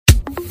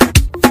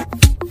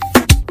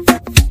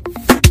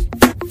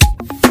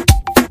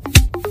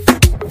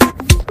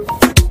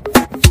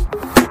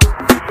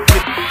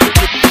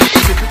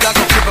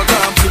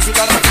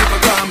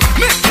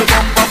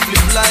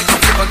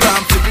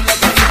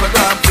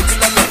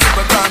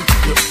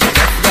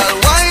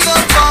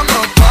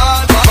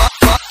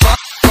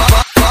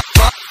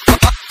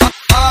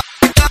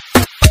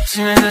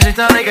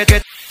necesitas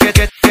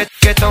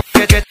reggaetón,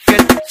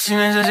 si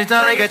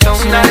necesitas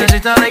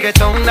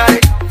reggaetón, dale.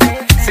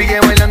 Sigue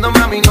bailando,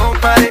 mami, no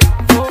pare.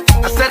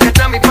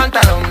 Acércate a mi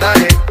pantalón,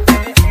 dale.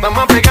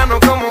 Vamos a pegarnos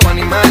como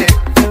animales.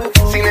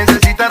 Si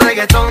necesitas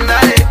reggaetón,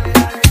 dale.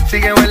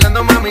 Sigue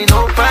bailando, mami,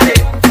 no pare.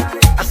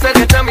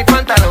 Acércate a mi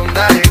pantalón,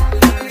 dale.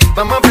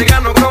 Vamos a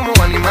pegarnos como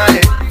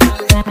animales.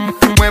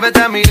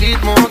 Muévete a mi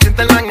ritmo,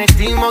 siente el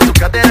magnetismo. Tu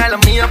cadera es la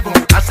mía, pum,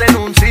 hacen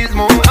un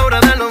sismo. Ahora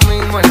da lo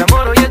mismo, el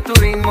amor y el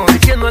turismo.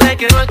 Diciéndole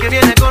que no es que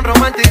viene con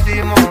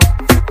romanticismo.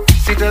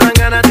 Si te dan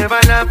ganas de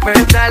bailar,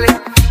 pues dale.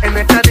 En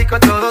esta disco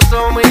todos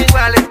somos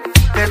iguales.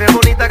 Te ves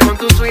bonita con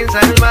tu swing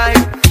salvaje.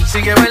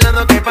 Sigue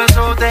bailando, ¿qué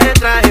pasó? Te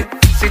traje.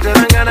 Si te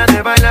dan ganas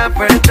de bailar,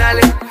 pues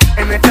dale.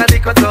 En esta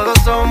disco todos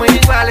somos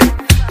iguales.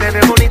 Te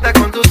ves bonita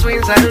con tu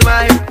swing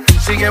salvaje.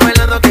 Sigue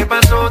bailando, ¿qué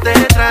pasó? Te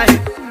traje.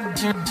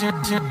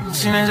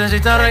 Si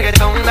necesitas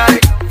reggaetón, dale.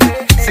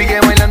 Sigue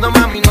bailando,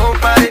 mami, no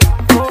pare.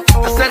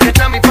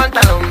 Acércate a mi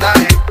pantalón,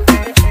 dale.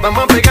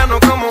 Vamos a pegarnos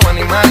como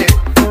animales.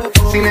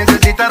 Si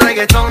necesitas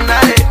reggaetón,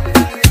 dale.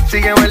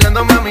 Sigue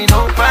bailando, mami,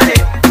 no pare.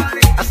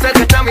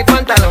 Acércate a mi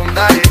pantalón,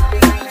 dale.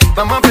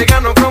 Vamos a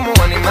pegarnos como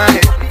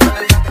animales.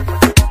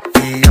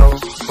 Y yo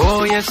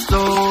hoy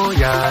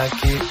estoy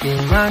aquí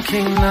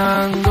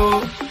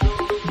imaginando.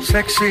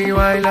 Sexy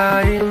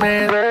baila y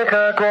me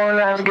deja con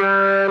las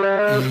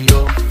ganas. Y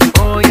yo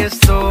hoy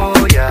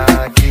estoy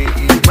aquí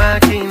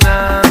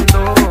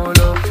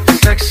imaginándolo.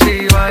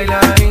 Sexy baila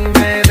y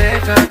me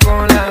deja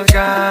con las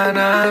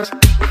ganas.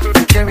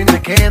 Qué bien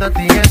te queda a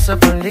ti esa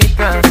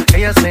palita.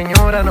 Ella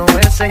señora, no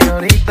es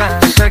señorita.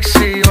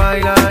 Sexy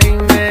baila y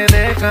me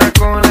deja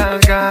con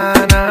las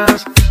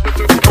ganas.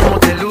 Cómo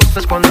te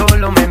luces cuando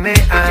lo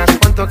meneas.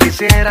 Cuánto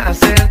quisiera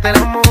hacerte el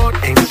amor.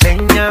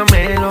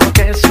 Enséñame lo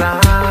que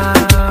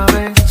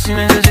sabes. Si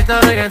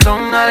necesitas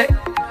reggaetón, dale.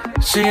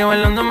 Sigue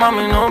bailando,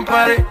 mami, no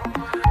pare.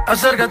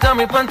 Acércate a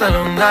mi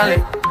pantalón,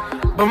 dale.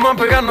 Vamos a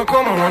pegarnos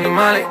como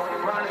animales.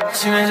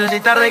 Si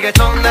necesitas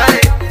reggaetón,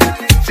 dale.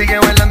 Sigue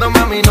bailando,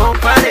 mami, no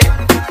pare.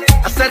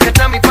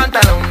 Acércate a mi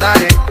pantalón,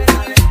 dale.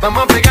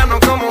 Vamos a pegarnos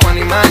como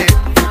animales.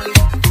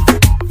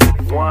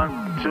 1,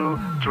 2,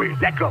 3,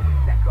 let go.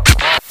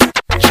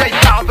 Shake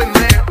up in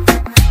there.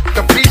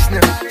 The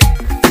business.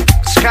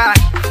 Sky.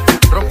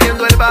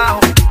 Rompiendo el bajo.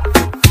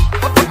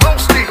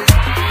 Mostly.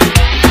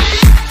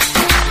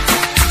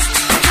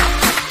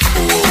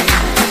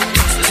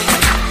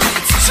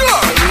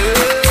 Sure,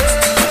 yeah.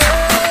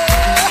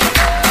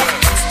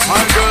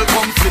 My girl,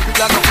 come flip it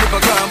like a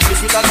flippergram.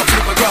 Flip it like a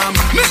flippergram.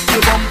 Make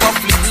your bumper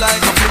flip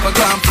like a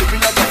flippergram. Flip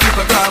it like a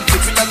flippergram.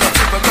 Flip it like a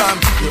flippergram.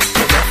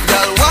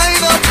 Girl,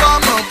 wind up on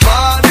my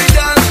body,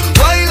 girl.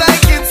 Why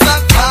like it's a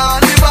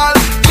carnival?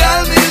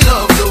 Girl, me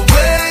love the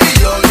way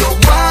you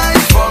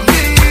wine for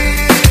me.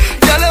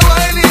 Girl, the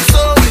wine is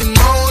so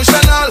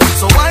emotional.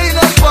 So wind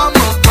up on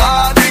my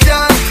body,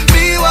 girl.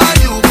 Me while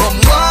you come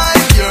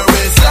wine your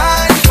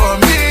waistline for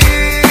me.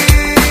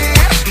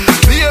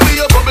 Baby,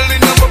 you're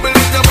bubbling, you're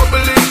bubbling, you're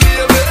bubbling,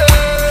 baby.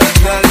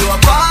 Girl, you a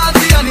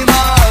party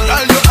animal.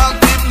 Girl, you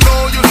active, no,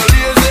 you no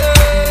lazy.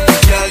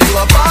 Girl, you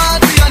a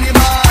party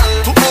animal.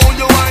 To own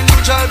your wine, you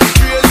drive me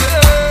crazy.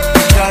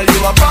 Girl,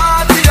 you a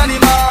party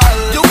animal.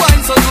 You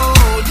wine so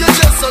good, you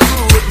just so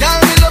good. Girl,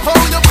 me love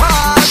how you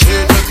party. She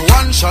take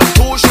 1 shot,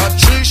 2 shot,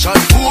 3 shot,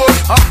 4.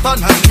 After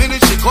 9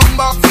 minutes, she come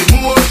back for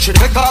more. She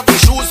take off the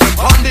shoes and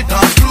pound it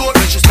on floor.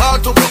 Then she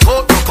start to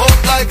broke out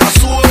like a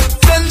sword.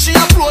 Then she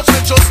approach me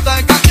just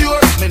like a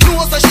cure. Me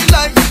know that she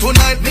like me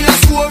tonight, me a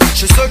score.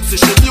 She sexy,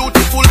 she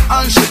beautiful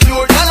and she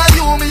pure. Girl, I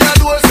you me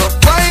adore. So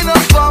wind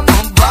up on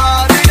my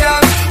body,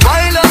 girl.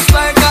 Wind us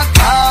like a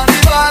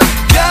carnival.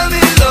 Girl,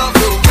 me love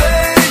the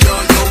way you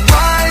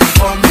wine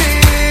for me.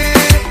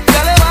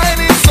 Girl, the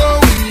wine is so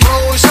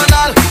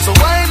emotional. So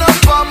wind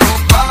up on my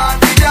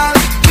body, girl.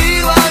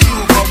 Me while you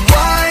come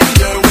wine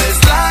your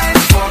waistline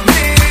for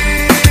me.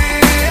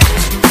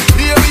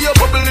 Baby, you're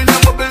bubbling,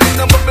 you're bubbling,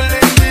 you're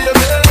bubbling,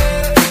 baby.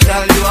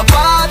 Girl, you a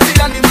party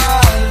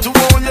animal. To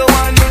own your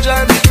wine, you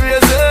drive me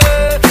crazy.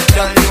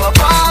 Girl, you a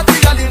party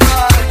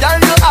animal. Girl,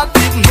 you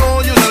active, no,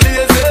 you no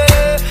lazy.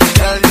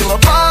 Girl, you a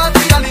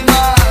party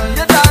animal.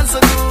 You dance so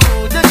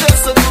good, you dress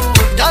so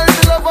good. Girl,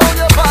 you love how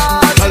you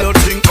party. Girl, you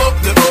think up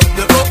there, up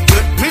there, up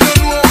there. Me don't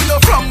know where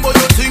you're from, but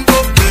you think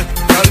up there.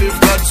 Girl, if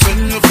God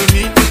send you for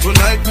meet me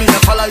tonight, me a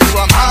follow you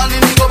a man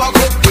and go back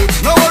up there.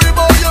 No worry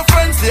about your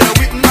friends, they're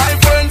with my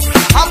friends.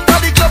 After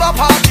the club a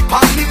party,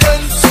 party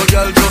ends. So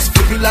girl, just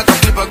flip it like a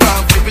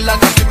flippergram, flip it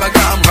like a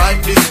flippergram.